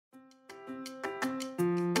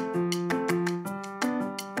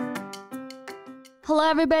Hello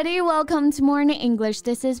everybody, welcome to Morning English.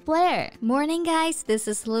 This is Blair. Morning guys, this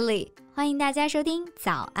is Lily. 欢迎大家收听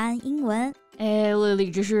早安英文。哎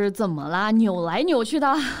，Lily，这是怎么啦？扭来扭去的。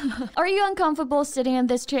Are you uncomfortable sitting in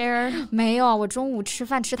this chair? 没有，我中午吃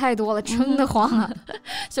饭吃太多了，撑得慌啊。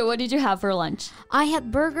So what did you have for lunch? I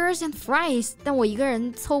had burgers and fries. 但我一个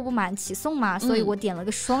人凑不满起送嘛，所以我点了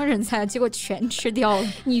个双人餐，结果全吃掉了。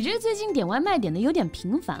你这最近点外卖点的有点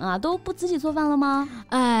频繁啊，都不自己做饭了吗？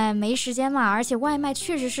没时间嘛，而且外卖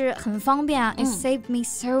确实是很方便啊。It saved me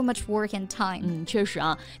so much work and time. 确实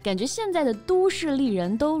啊，感觉现在的都市丽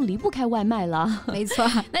人都离不开外卖了。没错。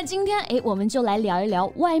那今天我们就来聊一聊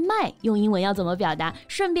外卖用英文要怎么表达，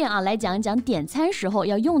顺便来讲一讲点餐时候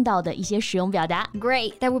要用到的一些实用表达。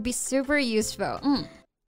Great, that would be super useful.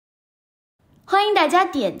 欢迎大家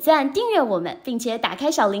点赞订阅我们，并且打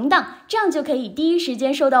开小铃铛，这样就可以第一时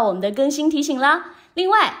间收到我们的更新提醒啦。另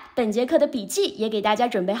外，本节课的笔记也给大家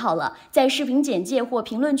准备好了，在视频简介或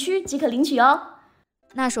评论区即可领取哦。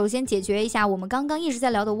那首先解决一下我们刚刚一直在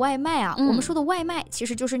聊的外卖啊，我们说的外卖其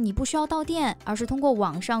实就是你不需要到店，而是通过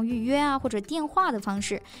网上预约啊或者电话的方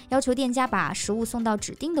式，要求店家把食物送到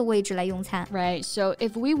指定的位置来用餐。Right, so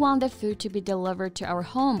if we want the food to be delivered to our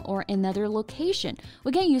home or another location,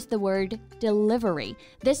 we can use the word delivery.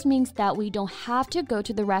 This means that we don't have to go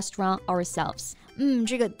to the restaurant ourselves.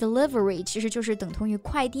这个 delivery 其实就是等同于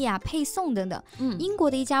快递啊、配送等等。英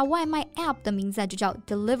国的一家外卖 app 的名字就叫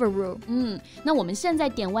Deliveroo。那我们现在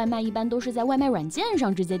点外卖一般都是在外卖软件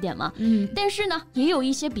上直接点嘛。但是呢，也有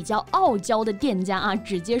一些比较傲娇的店家啊，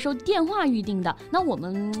只接受电话预订的。那我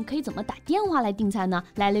们可以怎么打电话来订餐呢？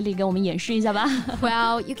来 Lily 给我们演示一下吧。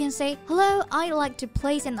Well, you can say, Hello, I'd like to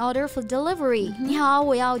place an order for delivery. 你好，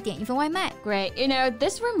我要点一份外卖。Great, you know,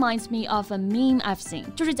 this reminds me of a meme I've seen.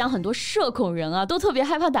 就是讲很多社恐人啊，都特别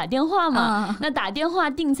害怕打电话嘛。那打电话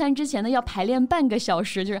订餐之前呢，要排练半个小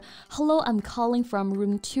时，就是 Hello, I'm calling from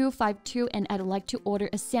room 252 and I'd like to order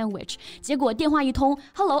a sandwich. 结果电话一通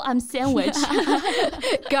Hello, I'm sandwich.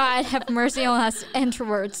 God have mercy on us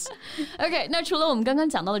introverts. OK, 那除了我们刚刚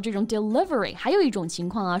讲到的这种 delivery, 还有一种情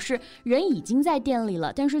况啊，是人已经在店里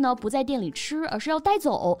了，但是呢不在店里吃，而是要带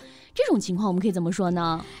走。这种情况我们可以怎么说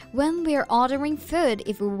呢？ When we're ordering food,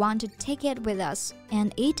 if we want to take it with us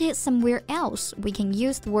and eat it somewhere else, we can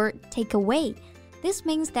use the word take away. This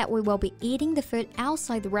means that we will be eating the food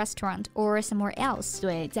outside the restaurant or somewhere else.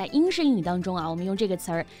 对，在英式英语当中啊，我们用这个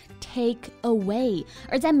词儿 take away，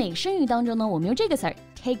 而在美式英语当中呢，我们用这个词儿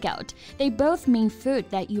take out. They both mean food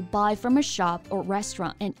that you buy from a shop or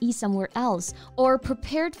restaurant and eat somewhere else, or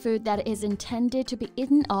prepared food that is intended to be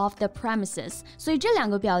eaten off the premises. 所以这两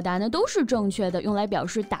个表达呢都是正确的，用来表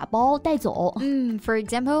示打包带走。For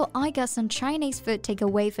example, I got some Chinese food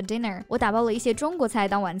takeaway for dinner. 我打包了一些中国菜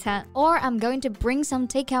当晚餐。Or I'm going to bring some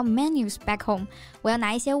takeout menus back home. 我要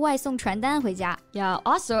拿一些外送传单回家。Yeah,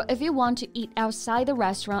 also, if you want to eat outside the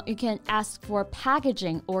restaurant, you can ask for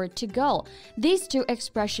packaging or to go. These two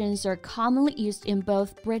expressions are commonly used in both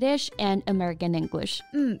British and American English.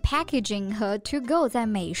 Packaging 和 to go 在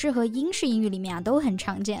美式和英式英语里面啊都很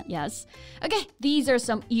常见。Yes. Okay, these are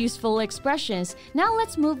some useful expressions. Now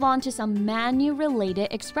let's move on to some menu-related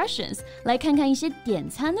expressions. 来看看一些点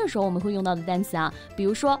餐的时候我们会用到的单词啊，比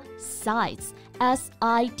如说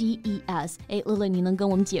sides。S-I-D-E-S. Lily, 你能跟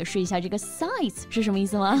我们解释一下这个 sides 是什么意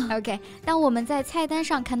思吗？ OK, 当我们在菜单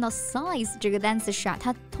上看到 sides 这个单词时啊，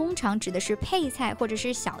它通常指的是配菜或者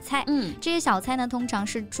是小菜。这些小菜呢，通常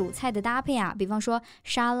是主菜的搭配啊，比方说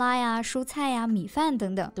沙拉呀、蔬菜呀、米饭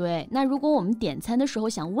等等。对，那如果我们点餐的时候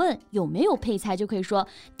想问有没有配菜，就可以说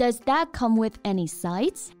Does that come with any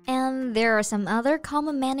sides? And there are some other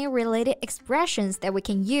common menu-related expressions that we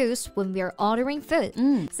can use when we are ordering food,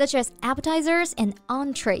 such as appetizers and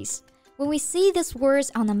entrees. When we see these words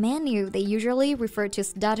on the menu, they usually refer to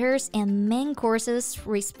starters and main courses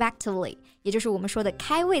respectively. 也就是我们说的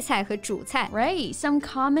开胃菜和主菜。Right. Some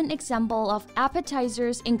common example of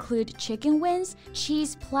appetizers include chicken wings,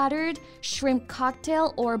 cheese plattered, shrimp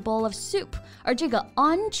cocktail, or bowl of soup. 而这个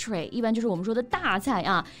entree 一般就是我们说的大菜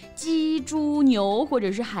啊，鸡、猪、牛或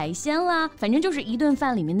者是海鲜啦，反正就是一顿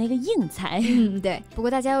饭里面那个硬菜。对。不过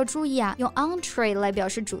大家要注意啊，用 entree 来表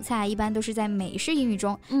示主菜，一般都是在美式英语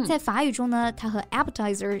中，在法语中呢，它和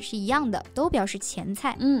appetizer 是一样的，都表示前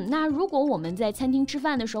菜。那如果我们在餐厅吃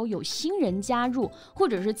饭的时候有新人人加入，或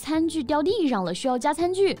者是餐具掉地上了需要加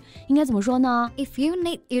餐具，应该怎么说呢？ If you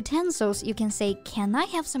need utensils, you can say, Can I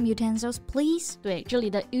have some utensils, please? 对，这里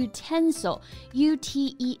的 utensil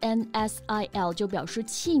U-T-E-N-S-I-L 就表示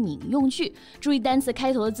器皿用具，注意单词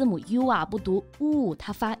开头的字母 U 啊，不读 U，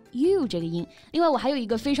 它发 U 这个音。另外我还有一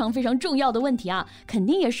个非常非常重要的问题啊，肯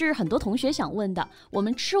定也是很多同学想问的，我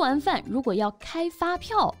们吃完饭如果要开发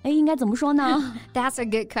票，应该怎么说呢？ That's a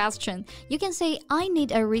good question. You can say, I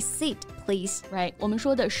need a receipt, please. Right, 我们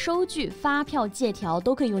说的收据、发票、借条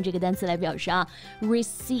都可以用这个单词来表示啊。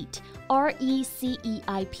Receipt,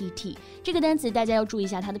 R-E-C-E-I-P-T 这个单词大家要注意一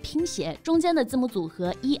下它的拼写，中间的字母组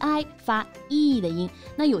合 E-I 发 E 的音。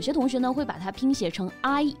那有些同学呢会把它拼写成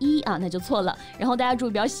I-E 啊，那就错了。然后大家注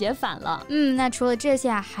意不要写反了。那除了这些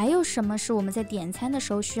啊，还有什么是我们在点餐的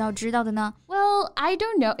时候需要知道的呢？ Well, I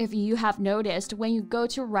don't know if you have noticed when you go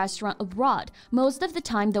to a restaurant abroad, most of the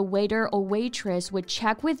time the waiter or waitress would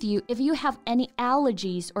check with you if you have any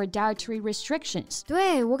allergies or dietary restrictions.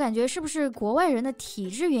 对，我感觉是不是国外人的体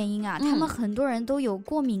质原因啊，他们很多人都有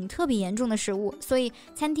过敏特别严重的食物，所以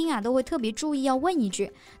餐厅啊都会特别注意要问一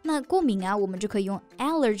句。那过敏啊，我们就可以用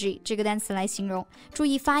allergy 这个单词来形容。注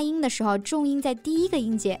意发音的时候，重音在第一个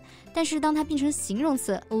音节，但是当它变成形容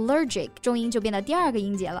词 allergic， 重音就变到第二个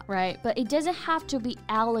音节了。Right, but it doesn't have to be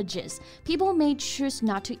allergies. People may choose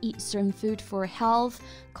not to eat certain food for health,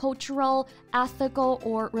 cultural, ethical,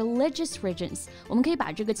 or religious reasons. 我们可以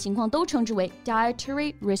把这个情况都称之为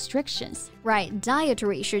dietary restrictions. Right,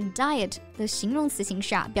 dietary 是 diet 的形容词形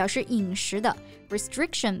式啊，表示饮食的。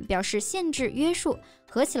Restriction 表示限制、约束，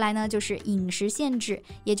合起来呢就是饮食限制，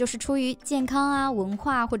也就是出于健康啊、文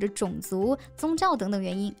化或者种族、宗教等等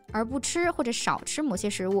原因，而不吃或者少吃某些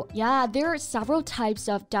食物。Yeah, there are several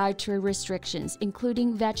types of dietary restrictions,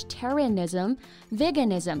 including vegetarianism,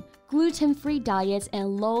 veganism, gluten-free diets,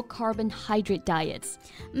 and low-carbohydrate diets.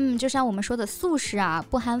 就像我们说的素食啊、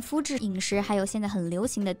不含麸质饮食，还有现在很流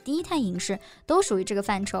行的低碳饮食，都属于这个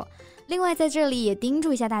范畴。另外，在这里也叮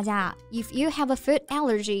嘱一下大家啊 ，If you have a food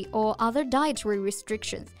allergy or other dietary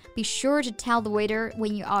restrictions, be sure to tell the waiter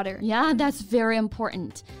when you order. Yeah, that's very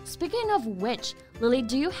important. Speaking of which, Lily,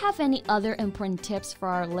 do you have any other important tips for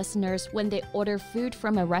our listeners when they order food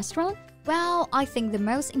from a restaurant? Well, I think the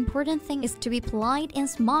most important thing is to be polite and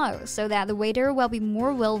smile so that the waiter will be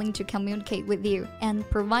more willing to communicate with you and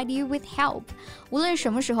provide you with help. 无论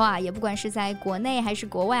什么时候啊，也不管是在国内还是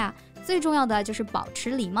国外啊，最重要的就是保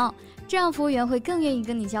持礼貌，这样服务员会更愿意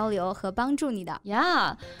跟你交流和帮助你的。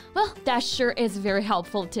Yeah, well, that sure is a very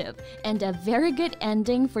helpful tip and a very good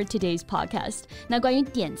ending for today's podcast. 那关于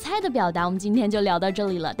点菜的表达，我们今天就聊到这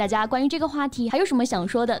里了。大家关于这个话题还有什么想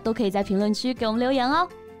说的，都可以在评论区给我们留言哦。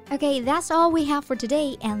Okay, that's all we have for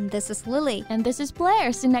today, and this is Lily. And this is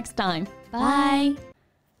Blair. See you next time. Bye.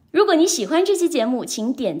 如果你喜欢这期节目，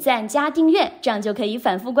请点赞加订阅，这样就可以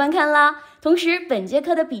反复观看啦。同时，本节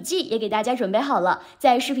课的笔记也给大家准备好了，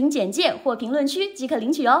在视频简介或评论区即可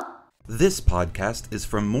领取哦。This podcast is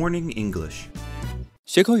from Morning English.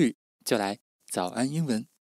 学口语就来早安英文。